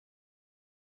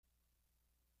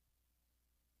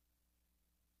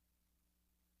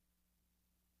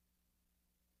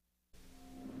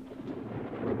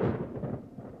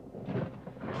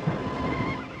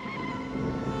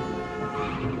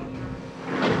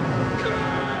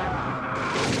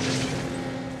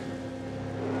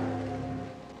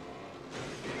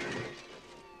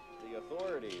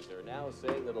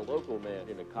saying that a local man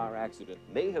in a car accident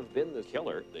may have been the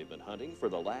killer they've been hunting for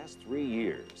the last 3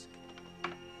 years.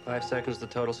 5 seconds to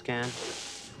total scan.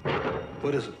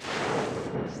 What is it?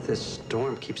 This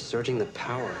storm keeps surging the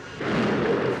power.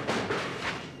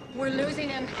 We're losing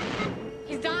him.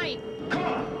 He's dying. Come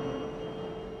on!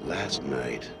 Last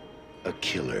night, a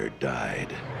killer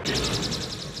died.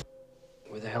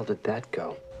 Where the hell did that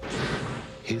go?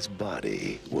 His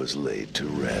body was laid to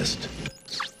rest.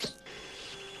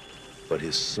 But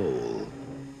his soul...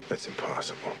 That's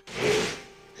impossible.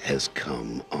 ...has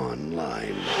come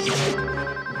online.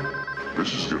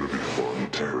 This is gonna be fun,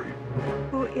 Terry.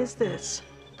 Who is this?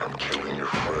 I'm killing your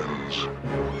friends.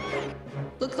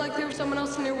 Looks like there was someone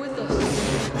else in here with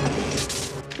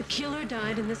us. The killer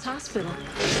died in this hospital.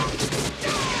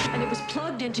 And it was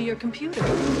plugged into your computer.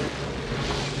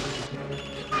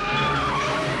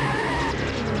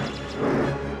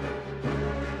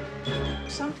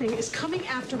 Something is coming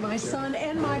after my son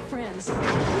and my friends.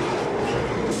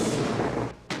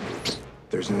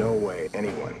 There's no way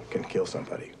anyone can kill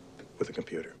somebody with a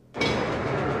computer.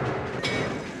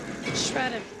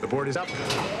 Shred him. The board is up.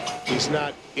 He's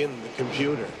not in the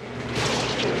computer.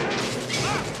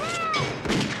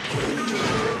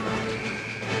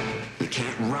 You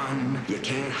can't run, you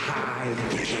can't hide,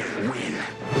 you can't win.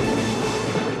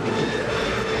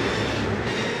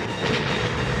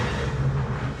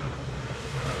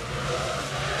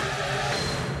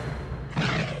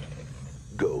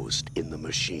 Ghost in the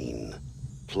Machine.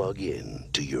 Plug in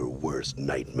to your worst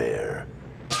nightmare.